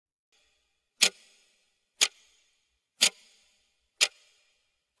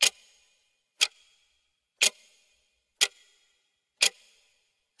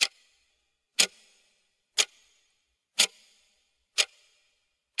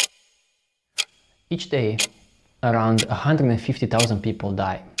Each day, around 150,000 people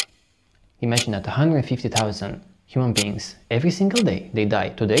die. Imagine that 150,000 human beings, every single day, they die.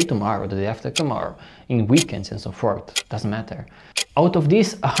 Today, tomorrow, the day after tomorrow, in weekends and so forth, doesn't matter. Out of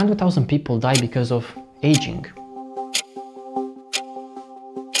these, 100,000 people die because of aging.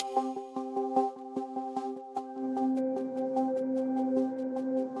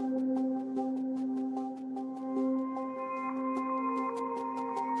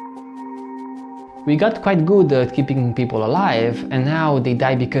 We got quite good at keeping people alive, and now they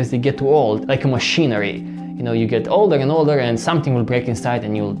die because they get too old, like a machinery. You know, you get older and older and something will break inside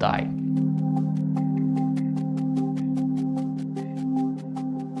and you'll die.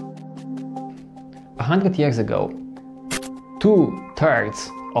 A 100 years ago,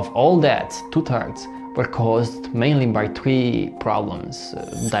 2/3 of all deaths, 2/3, were caused mainly by three problems: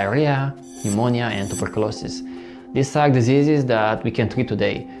 diarrhea, pneumonia, and tuberculosis. These are diseases that we can treat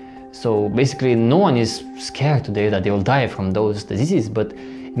today. So basically no one is scared today that they will die from those diseases, but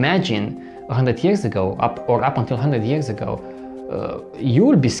imagine 100 years ago, up until 100 years ago, you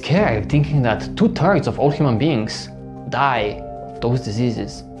will be scared thinking that 2/3 of all human beings die of those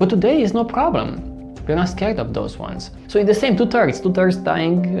diseases. But today is no problem. We're not scared of those ones. So in the same 2/3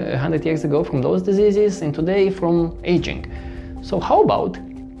 dying 100 years ago from those diseases, and today from aging. So how about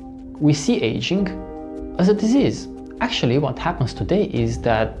we see aging as a disease? Actually, what happens today is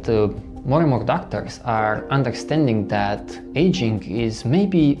that more and more doctors are understanding that aging is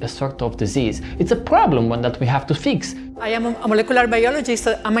maybe a sort of disease. It's a problem that we have to fix. I am a molecular biologist.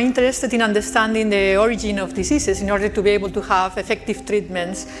 I'm interested in understanding the origin of diseases in order to be able to have effective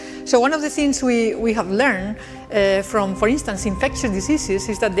treatments. So one of the things we have learned from, for instance, infectious diseases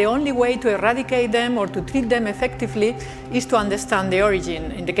is that the only way to eradicate them or to treat them effectively is to understand the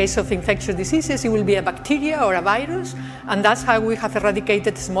origin. In the case of infectious diseases, it will be a bacteria or a virus, and that's how we have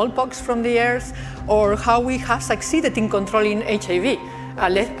eradicated smallpox from the earth, or how we have succeeded in controlling HIV.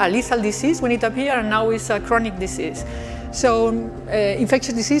 A lethal disease when it appeared, and now it's a chronic disease. So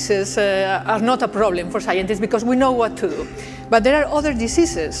infectious diseases are not a problem for scientists because we know what to do. But there are other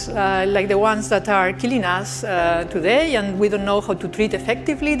diseases, like the ones that are killing us today, and we don't know how to treat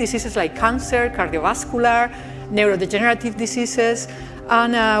effectively. Diseases like cancer, cardiovascular, neurodegenerative diseases,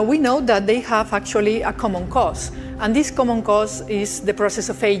 and we know that they have actually a common cause. And this common cause is the process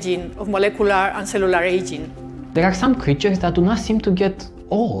of aging, of molecular and cellular aging. There are some creatures that do not seem to get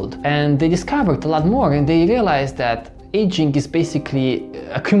old, and they discovered a lot more, and they realized that aging is basically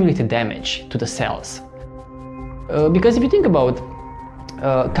accumulated damage to the cells. Because if you think about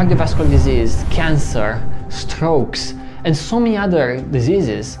cardiovascular disease, cancer, strokes, and so many other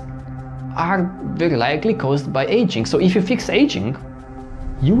diseases are very likely caused by aging. So if you fix aging,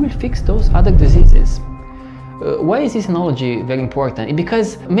 you will fix those other diseases. Why is this analogy very important?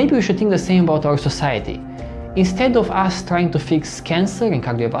 Because maybe we should think the same about our society. Instead of us trying to fix cancer and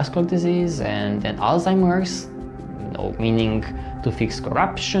cardiovascular disease and Alzheimer's, meaning to fix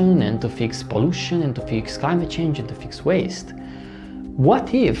corruption and to fix pollution and to fix climate change and to fix waste,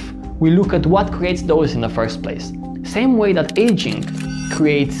 what if we look at what creates those in the first place? Same way that aging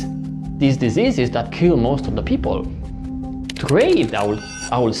creates these diseases that kill most of the people, trade,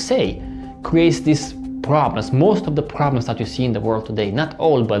 I will say, creates these problems, most of the problems that you see in the world today. Not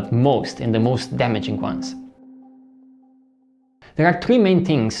all, but most, and the most damaging ones. There are three main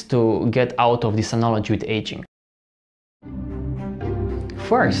things to get out of this analogy with aging.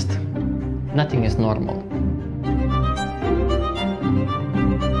 First, nothing is normal.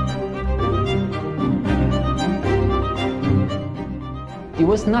 It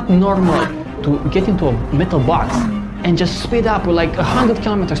was not normal to get into a metal box and just speed up with like 100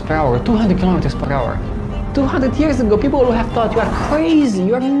 kilometers per hour, 200 kilometers per hour. 200 years ago, people would have thought, you are crazy,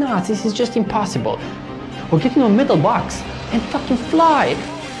 you are nuts, this is just impossible. Or get into a metal box and fucking fly.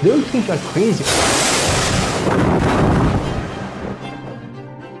 They don't think you are crazy.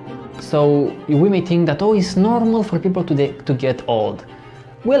 So we may think that, oh, it's normal for people to get old.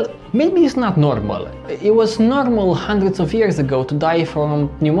 Well, maybe it's not normal. It was normal hundreds of years ago to die from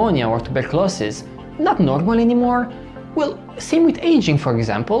pneumonia or tuberculosis. Not normal anymore. Well, same with aging, for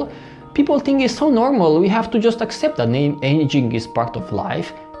example. People think it's so normal, we have to just accept that aging is part of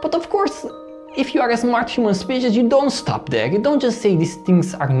life. But of course, if you are a smart human species, you don't stop there. You don't just say these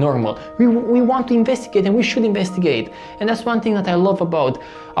things are normal. We want to investigate, and we should investigate. And that's one thing that I love about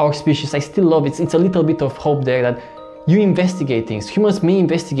our species. I still love it. It's a little bit of hope there that you investigate things. Humans may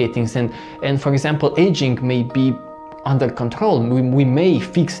investigate things, and for example, aging may be under control. We may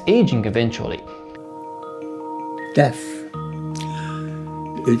fix aging eventually. Death.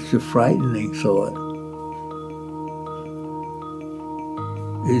 It's a frightening thought.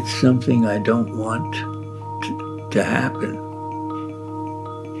 It's something I don't want to happen.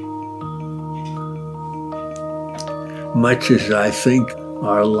 Much as I think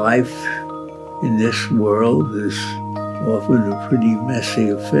our life in this world is often a pretty messy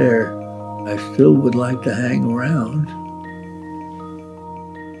affair, I still would like to hang around.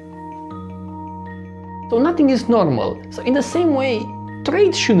 So nothing is normal. So in the same way,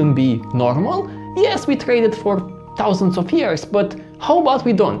 trade shouldn't be normal. Yes, we traded for thousands of years, but how about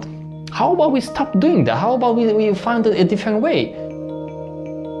we don't? How about we stop doing that? How about we find a different way?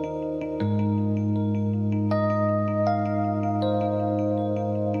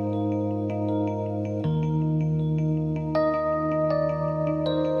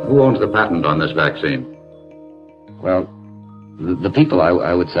 Who owns the patent on this vaccine? Well, the people,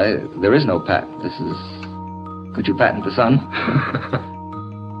 I would say. There is no patent. This is... Could you patent the sun?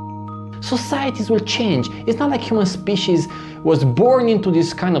 Societies will change. It's not like human species was born into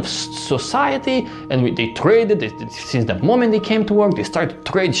this kind of society and they traded. Since the moment they came to work, they started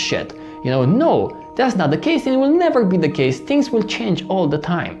to trade shit. You know, no, that's not the case, and it will never be the case. Things will change all the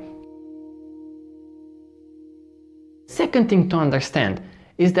time. Second thing to understand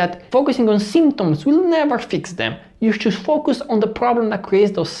is that focusing on symptoms will never fix them. You should focus on the problem that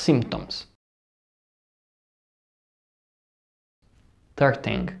creates those symptoms. Third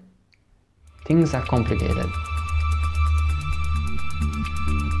thing, things are complicated.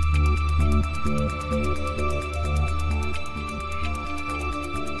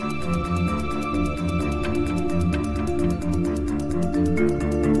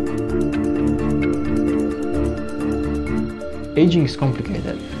 Aging is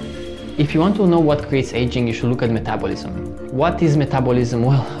complicated. If you want to know what creates aging, you should look at metabolism. What is metabolism?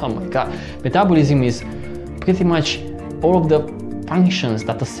 Well, oh my god. Metabolism is pretty much all of the functions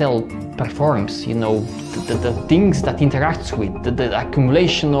that a cell performs, you know, the things that interacts with, the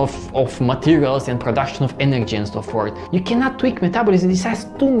accumulation of materials and production of energy and so forth. You cannot tweak metabolism. This has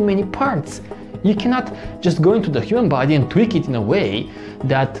too many parts. You cannot just go into the human body and tweak it in a way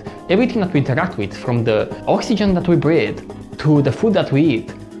that everything that we interact with, from the oxygen that we breathe to the food that we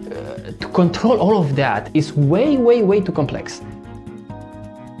eat, to control all of that is way, way, way too complex.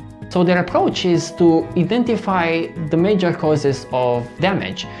 So their approach is to identify the major causes of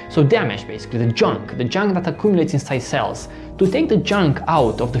damage. So damage, basically, the junk that accumulates inside cells, to take the junk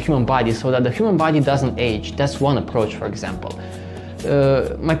out of the human body so that the human body doesn't age. That's one approach, for example.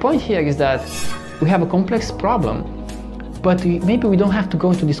 My point here is that we have a complex problem, but maybe we don't have to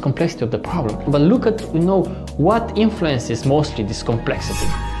go into this complexity of the problem, but look at, you know, what influences mostly this complexity.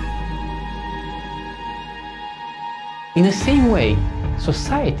 In the same way,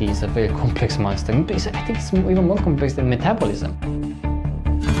 society is a very complex monster. I think it's even more complex than metabolism.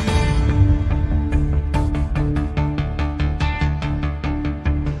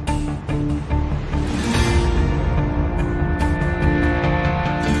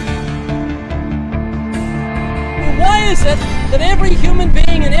 Why is it that every human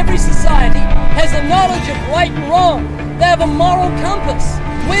being in every society has a knowledge of right and wrong? They have a moral compass.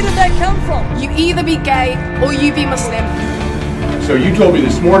 Where did that come from? You either be gay or you be Muslim. So you told me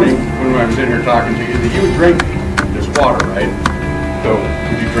this morning when I was in here talking to you that you would drink this water, right? So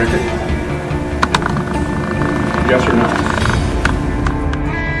would you drink it? Yes or no?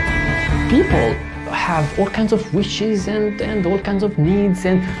 People have all kinds of wishes and all kinds of needs,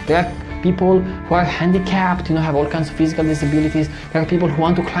 and there are people who are handicapped, you know, have all kinds of physical disabilities. There are people who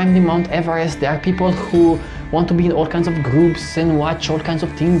want to climb the Mount Everest. There are people who want to be in all kinds of groups and watch all kinds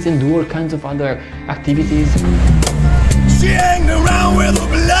of things and do all kinds of other activities. She hanged around with a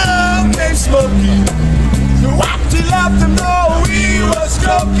blood named Smokey. So I let them know he was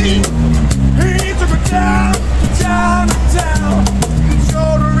joking. He took her down to town to town. He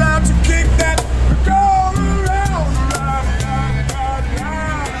showed her out to kick that go around.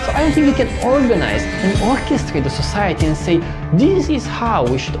 So I don't think we can organize and orchestrate the society and say, this is how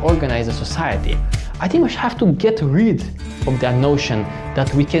we should organize a society. I think we should have to get rid of that notion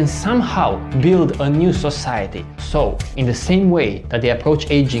that we can somehow build a new society. So, in the same way that they approach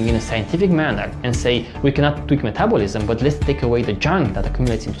aging in a scientific manner and say, we cannot tweak metabolism, but let's take away the junk that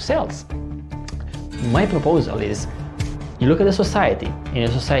accumulates into cells. My proposal is, you look at a society. In a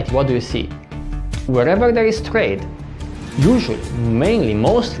society, what do you see? Wherever there is trade, usually, mainly,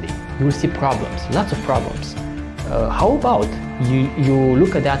 mostly, you will see problems, lots of problems. How about you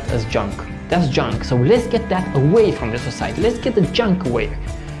look at that as junk? That's junk, so let's get that away from the society. Let's get the junk away.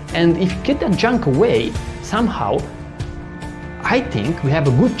 And if you get that junk away, somehow, I think we have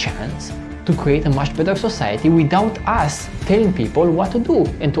a good chance to create a much better society without us telling people what to do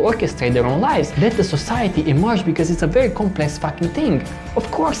and to orchestrate their own lives. Let the society emerge, because it's a very complex fucking thing. Of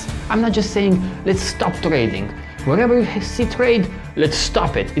course, I'm not just saying let's stop trading. Wherever you see trade, let's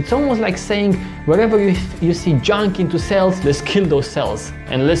stop it. It's almost like saying wherever you see junk into cells, let's kill those cells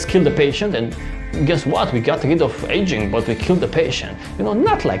and let's kill the patient, and guess what? We got rid of aging, but we killed the patient. You know,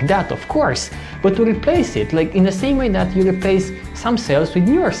 not like that, of course, but to replace it, like in the same way that you replace some cells with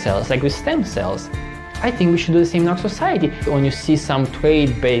newer cells, like with stem cells. I think we should do the same in our society. When you see some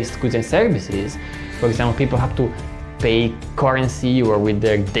trade-based goods and services, for example, people have to pay currency or with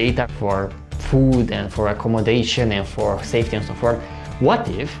their data for food and for accommodation and for safety and so forth. What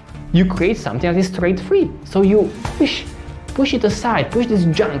if you create something that is trade-free? So you push it aside, push this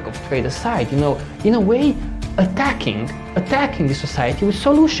junk of trade aside, you know, in a way attacking the society with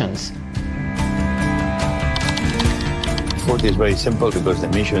solutions. Food is very simple because the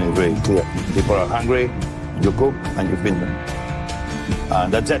mission is very clear. People are hungry, you cook and you feed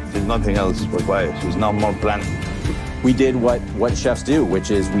them. That's it, there's nothing else required. There's no more planning. We did what chefs do, which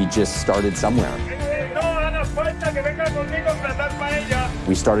is we just started somewhere.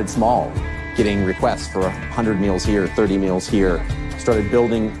 We started small, getting requests for 100 meals here, 30 meals here, started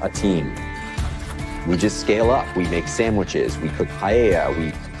building a team. We just scale up. We make sandwiches, we cook paella,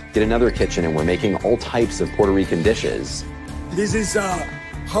 we get another kitchen, and we're making all types of Puerto Rican dishes. This is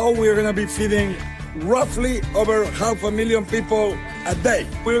how we're gonna be feeding roughly over 500,000 people a day.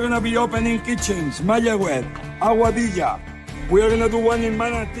 We're gonna be opening kitchens, Mayagüez, Aguadilla. We're gonna do one in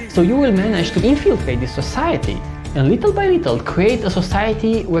Manatee. So you will manage to infiltrate this society and little by little create a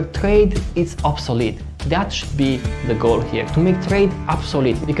society where trade is obsolete. That should be the goal here, to make trade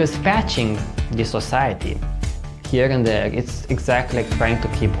obsolete, because patching the society here and there, it's exactly like trying to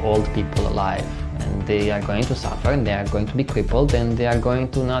keep old people alive, and they are going to suffer and they are going to be crippled and they are going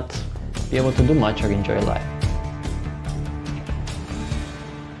to not be able to do much or enjoy life.